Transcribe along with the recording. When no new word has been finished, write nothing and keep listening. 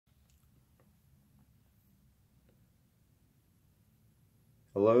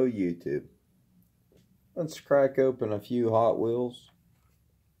Hello YouTube. Let's crack open a few Hot Wheels.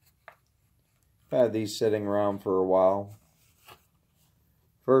 I've had these sitting around for a while.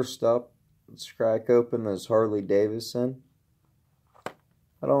 First up, let's crack open this Harley Davidson.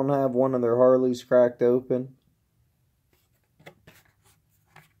 I don't have one of their Harleys cracked open.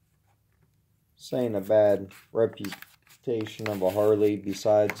 This ain't a bad reputation of a Harley,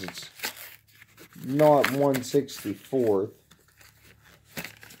 besides it's not 1/64th.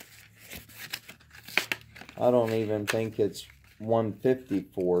 I don't even think it's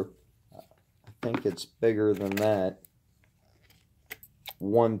 1/54th. I think it's bigger than that.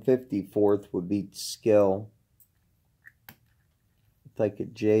 1/54th would be scale. It's like a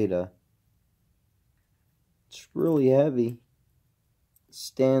Jada. It's really heavy.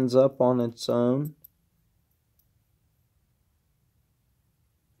 Stands up on its own.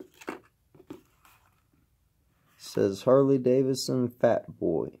 Says Harley Davidson Fat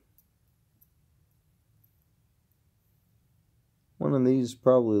Boy. One of these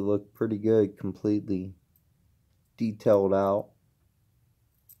probably look pretty good, completely detailed out.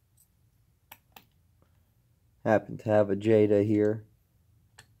 Happen to have a Jada here.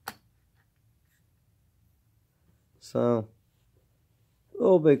 So, a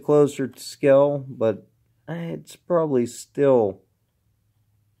little bit closer to scale, but it's probably still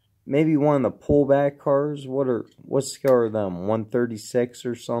maybe one of the pullback cars. What scale are them? 136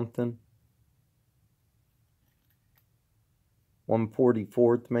 or something?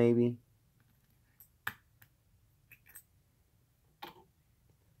 1/44th maybe.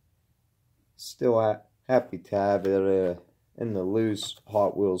 Still happy to have it in the loose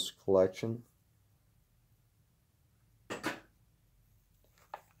Hot Wheels collection.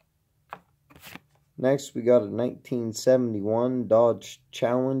 Next we got a 1971 Dodge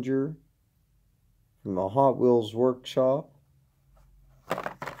Challenger from the Hot Wheels Workshop.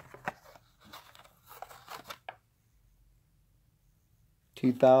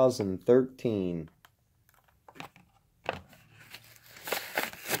 (2013).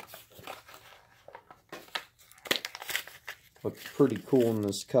 Looks pretty cool in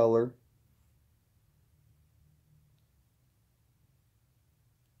this color.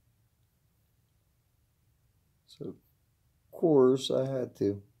 So, of course, I had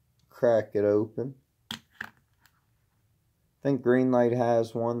to crack it open. I think Greenlight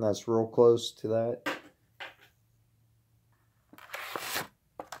has one that's real close to that.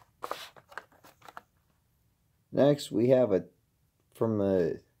 Next, we have from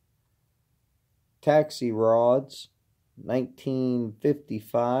the Taxi Rods,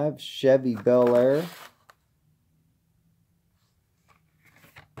 1955 Chevy Bel Air.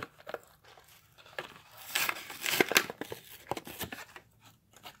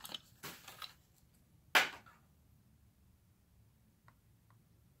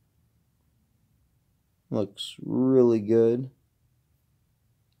 Looks really good.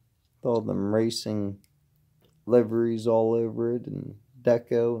 With all them racing liveries all over it, and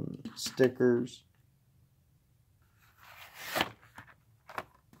deco and stickers.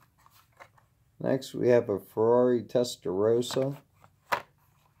 Next we have a Ferrari Testarossa,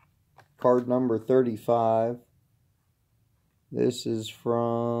 card number 35. This is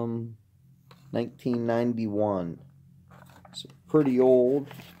from 1991. It's pretty old.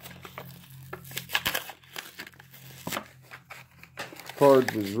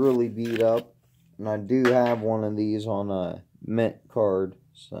 Card was really beat up. And I do have one of these on a mint card,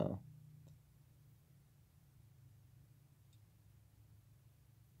 so.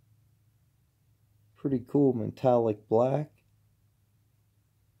 Pretty cool metallic black.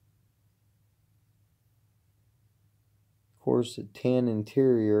 Of course, the tan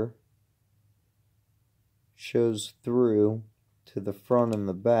interior shows through to the front and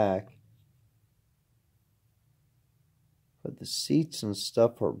the back. But the seats and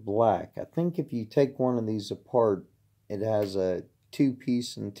stuff are black. I think if you take one of these apart, it has a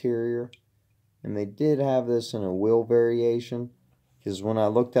two-piece interior. And they did have this in a wheel variation. Because when I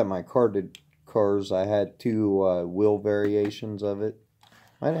looked at my cars, I had two wheel variations of it.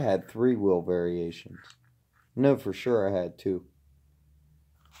 Might have had three wheel variations. No, for sure I had two.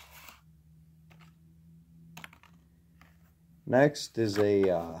 Next is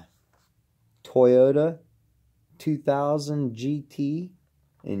a Toyota 2000 GT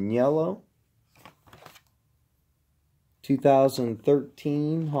in yellow.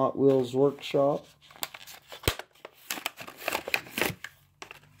 2013 Hot Wheels Workshop.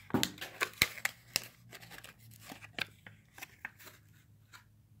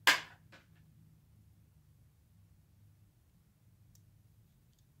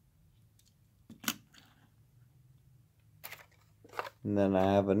 And then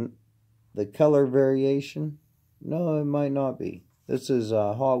I have the color variation. No, it might not be. This is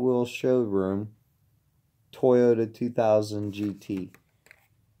a Hot Wheels Showroom Toyota 2000 GT.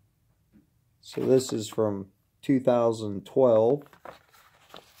 So this is from 2012,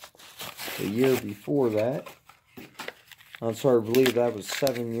 the year before that. It's hard to believe that was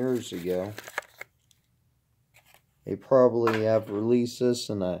 7 years ago. They probably have released this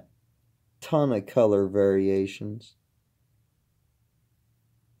in a ton of color variations.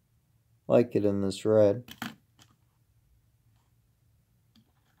 Like it in this red.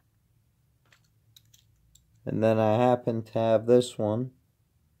 And then I happen to have this one.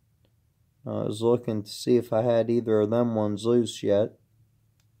 I was looking to see if I had either of them ones loose yet.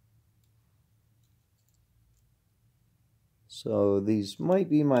 So these might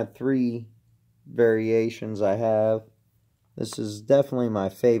be my 3 variations I have. This is definitely my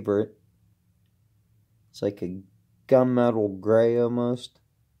favorite. It's like a gunmetal gray almost.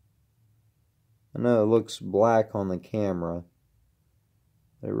 I know it looks black on the camera.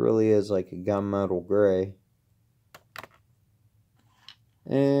 It really is like a gunmetal gray.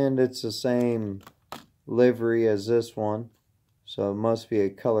 And it's the same livery as this one, so it must be a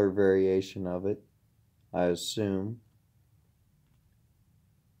color variation of it, I assume.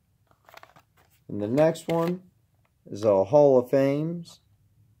 And the next one is a Hall of Fames.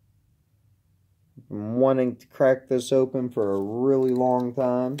 I've been wanting to crack this open for a really long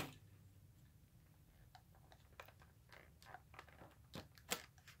time.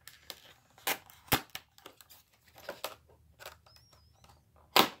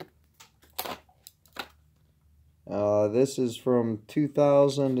 This is from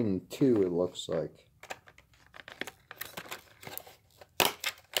 2002, it looks like.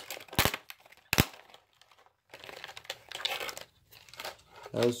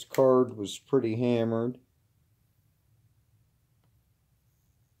 This card was pretty hammered.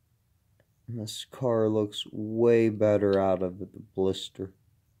 And this car looks way better out of the blister.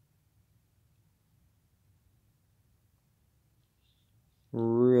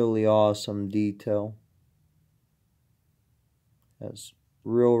 Really awesome detail. Has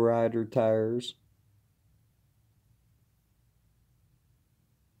real rider tires.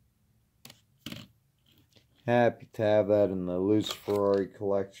 Happy to have that in the loose Ferrari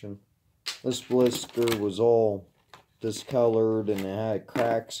collection. This blister was all discolored and it had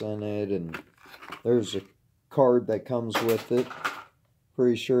cracks in it, and there's a card that comes with it.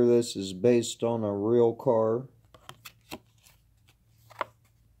 Pretty sure this is based on a real car.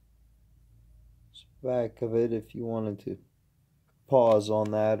 It's the back of it if you wanted to pause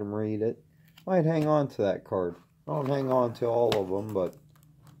on that and read it. Might hang on to that card. I don't hang on to all of them, but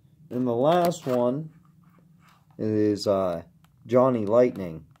in the last one it is Johnny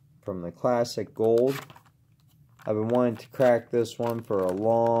Lightning from the classic gold. I've been wanting to crack this one for a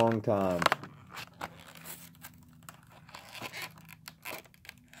long time.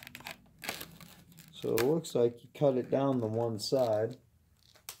 So it looks like you cut it down the one side.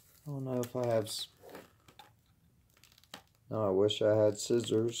 I don't know if I have... No, I wish I had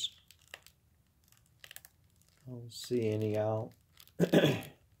scissors. I don't see any out. But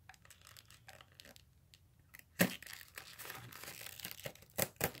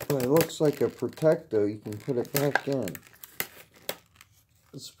it looks like a Protecto. You can put it back in.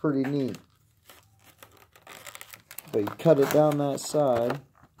 It's pretty neat. But you cut it down that side,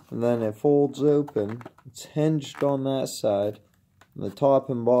 and then it folds open. It's hinged on that side, and the top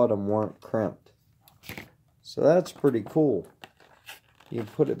and bottom weren't crimped. So that's pretty cool. You can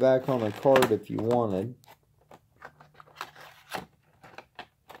put it back on the card if you wanted.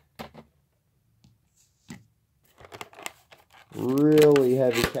 Really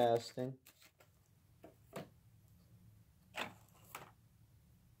heavy casting.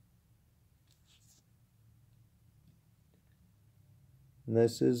 And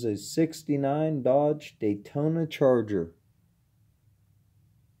this is a '69 Dodge Daytona Charger.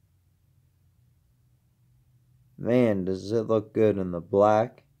 Man, does it look good in the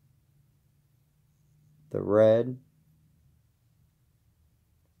black, the red.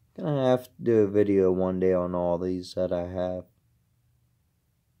 Gonna have to do a video one day on all these that I have.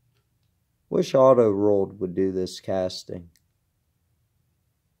 Wish Auto Rolled would do this casting.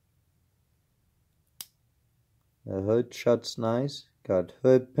 The hood shuts nice. Got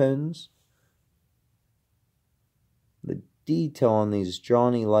hood pins. The detail on these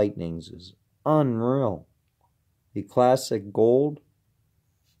Johnny Lightnings is unreal. The classic gold.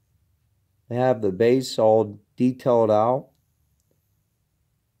 They have the base all detailed out.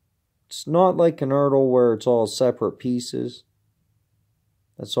 It's not like an Ertl where it's all separate pieces.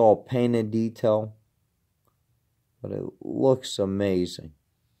 That's all painted detail. but it looks amazing.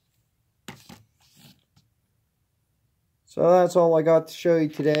 So that's all I got to show you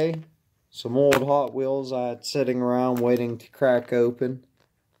today. Some old Hot Wheels I had sitting around waiting to crack open.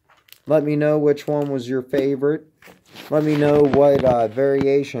 Let me know which one was your favorite. Let me know what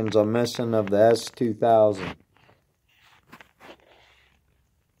variations I'm missing of the S2000.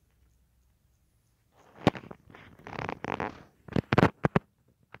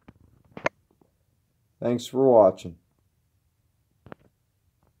 Thanks for watching.